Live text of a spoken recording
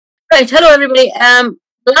Right, hello everybody.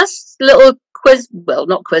 The last little quiz, well,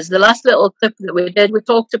 not quiz, the last little clip that we did, we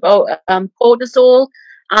talked about cortisol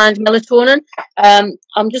and melatonin.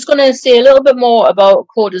 I'm just going to say a little bit more about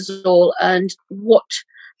cortisol and what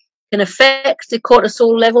can affect the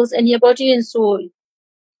cortisol levels in your body, and so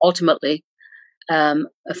ultimately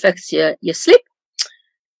affects your sleep.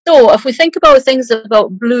 So if we think about things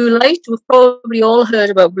about blue light, we've probably all heard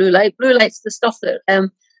about blue light. Blue light's the stuff that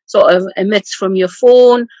sort of emits from your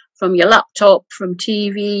phone, from your laptop, from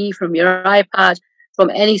TV, from your iPad,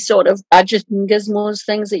 from any sort of gadget and gizmos,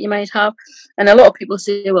 things that you might have. And a lot of people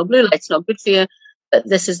say, well, blue light's not good for you, but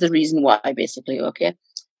this is the reason why, basically, okay?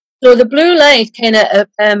 So the blue light kind of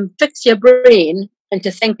tricks your brain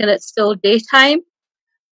into thinking it's still daytime.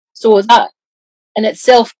 So that in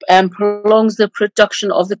itself prolongs the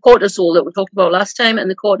production of the cortisol that we talked about last time.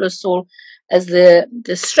 And the cortisol is the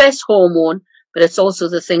stress hormone, but it's also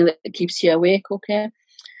the thing that keeps you awake, okay?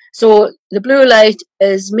 So the blue light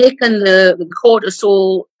is making the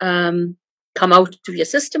cortisol come out of your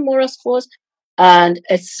system more, I suppose, and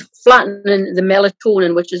it's flattening the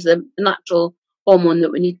melatonin, which is the natural hormone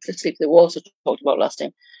that we need to sleep that we also talked about last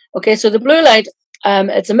time. Okay, so the blue light,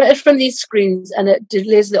 it's emitted from these screens and it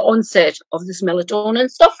delays the onset of this melatonin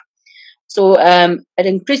stuff. So it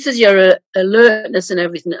increases your alertness and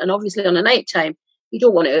everything. And obviously on a night time, you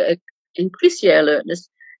don't want to increase your alertness.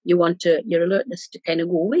 You want your alertness to kind of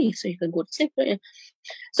go away so you can go to sleep, don't you?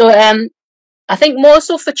 So I think more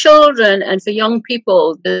so for children and for young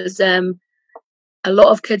people, there's a lot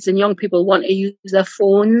of kids and young people want to use their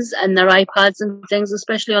phones and their iPads and things,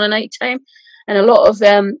 especially on a night time. And a lot of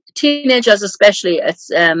teenagers especially, it's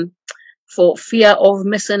for fear of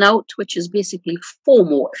missing out, which is basically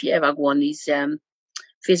FOMO. If you ever go on these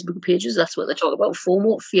Facebook pages, that's what they talk about,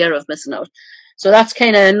 FOMO, fear of missing out. So that's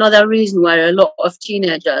kind of another reason why a lot of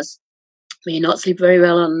teenagers may not sleep very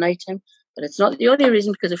well on night time. But it's not the only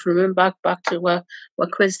reason, because if you remember back to our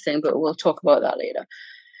quiz thing, but we'll talk about that later.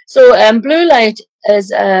 So blue light is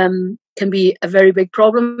can be a very big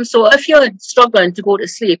problem. So if you're struggling to go to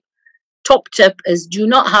sleep, top tip is do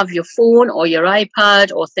not have your phone or your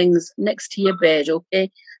iPad or things next to your bed, okay?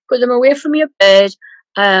 Put them away from your bed,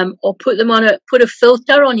 or put a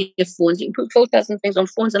filter on your phones. You can put filters and things on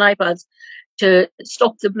phones and iPads to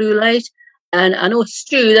stop the blue light. And I know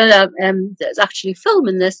Stu, that's actually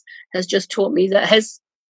filming this, has just told me that his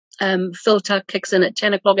filter kicks in at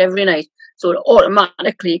 10 o'clock every night. So it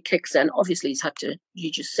automatically kicks in. Obviously, he's had to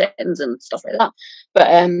use your settings and stuff like that.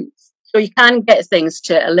 But so you can get things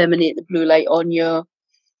to eliminate the blue light on your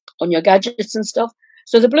gadgets and stuff.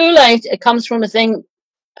 So the blue light, it comes from a thing,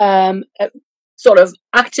 it sort of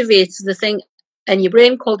activates the thing in your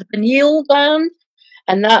brain called the pineal gland.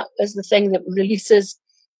 And that is the thing that releases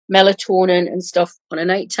melatonin and stuff on a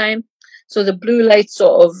night time. So the blue light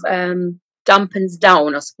sort of dampens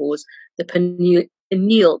down, I suppose, the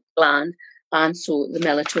pineal gland, and so the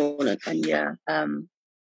melatonin and your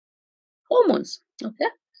hormones. Okay.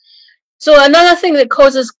 So another thing that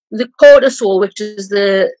causes the cortisol, which is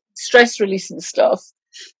the stress releasing stuff,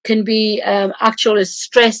 can be actual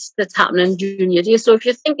stress that's happening during your day. So if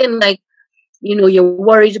you're thinking like, you know, you're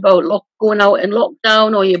worried about going out in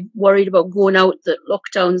lockdown, or you're worried about going out that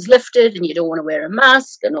lockdown's lifted and you don't want to wear a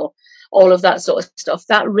mask and all of that sort of stuff,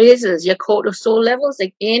 that raises your cortisol levels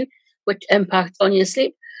again, which impacts on your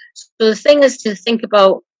sleep. So the thing is to think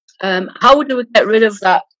about how do we get rid of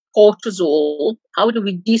that cortisol? How do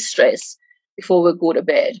we de-stress before we go to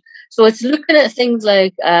bed? So it's looking at things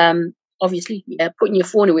like, obviously, putting your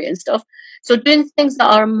phone away and stuff. So doing things that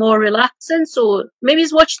are more relaxing. So maybe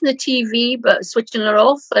it's watching the TV, but switching it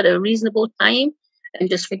off at a reasonable time and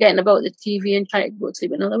just forgetting about the TV and trying to go to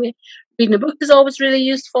sleep another way. Reading a book is always really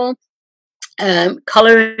useful.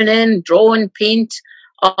 Colouring in, drawing, paint,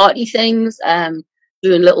 arty things,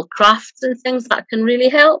 doing little crafts and things that can really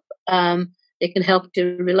help. They can help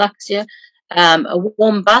to relax you. A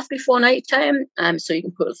warm bath before night time, so you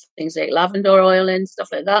can put things like lavender oil in, stuff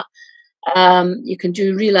like that. You can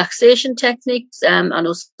do relaxation techniques. I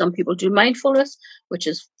know some people do mindfulness, which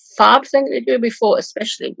is fab thing to do before,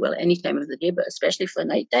 especially, well, any time of the day, but especially for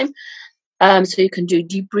nighttime. So you can do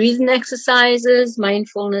deep breathing exercises,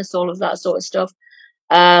 mindfulness, all of that sort of stuff.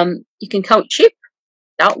 You can count sheep.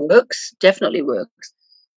 That works, definitely works.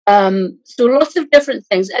 So lots of different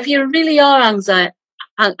things. If you really are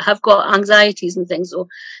have got anxieties and things, so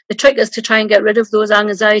the trick is to try and get rid of those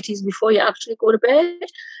anxieties before you actually go to bed.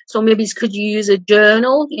 So maybe could you use a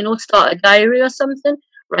journal, you know, start a diary or something,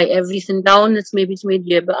 write everything down that's maybe made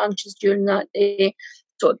you a bit anxious during that day,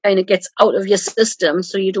 so it kind of gets out of your system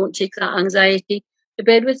so you don't take that anxiety to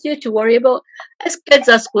bed with you to worry about. As kids,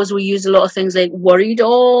 I suppose we use a lot of things like worry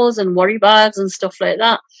dolls and worry bags and stuff like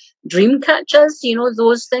that. Dream catchers, you know,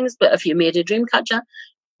 those things. But if you made a dream catcher,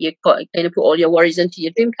 you kind of put all your worries into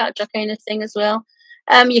your dream catcher kind of thing as well.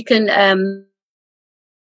 You can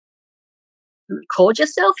record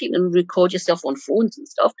yourself. You can record yourself on phones and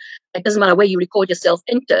stuff. It doesn't matter where you record yourself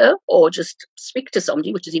into or just speak to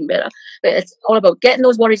somebody, which is even better. But it's all about getting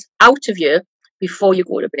those worries out of you before you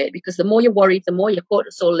go to bed, because the more you're worried, the more your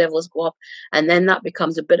cortisol levels go up, and then that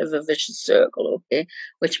becomes a bit of a vicious circle, okay?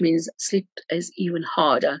 Which means sleep is even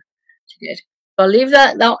harder to get. I'll leave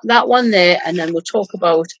that one there, and then we'll talk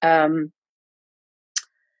about I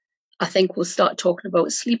think we'll start talking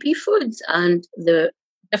about sleepy foods and the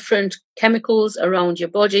different chemicals around your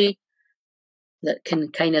body that can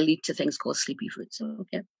kind of lead to things called sleepy foods.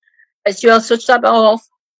 Okay. As you also start off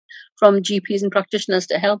from GPs and practitioners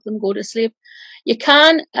to help them go to sleep. You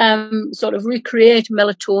can sort of recreate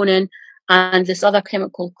melatonin and this other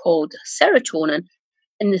chemical called serotonin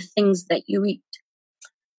in the things that you eat.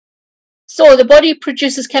 So the body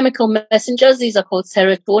produces chemical messengers. These are called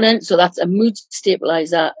serotonin. So that's a mood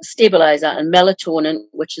stabilizer, and melatonin,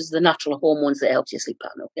 which is the natural hormones that help your sleep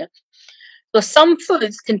pattern. Okay. So some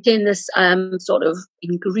foods contain this sort of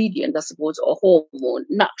ingredient, I suppose, or hormone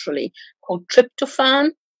naturally called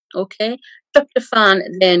tryptophan. Okay. Tryptophan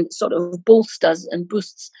then sort of bolsters and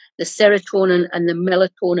boosts the serotonin and the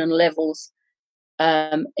melatonin levels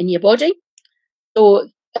in your body. So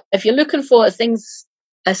if you're looking for things,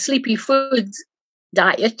 a sleepy foods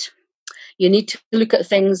diet, you need to look at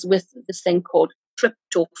things with this thing called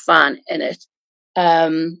tryptophan in it.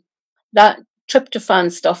 That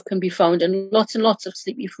tryptophan stuff can be found in lots and lots of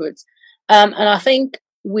sleepy foods. And I think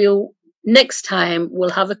next time we'll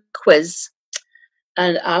have a quiz,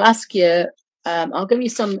 and I'll ask you, I'll give you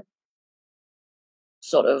some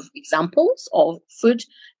sort of examples of food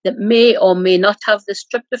that may or may not have this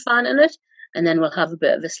tryptophan in it, and then we'll have a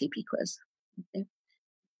bit of a sleepy quiz. Okay.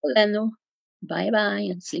 Well then, though, bye-bye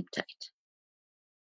and sleep tight.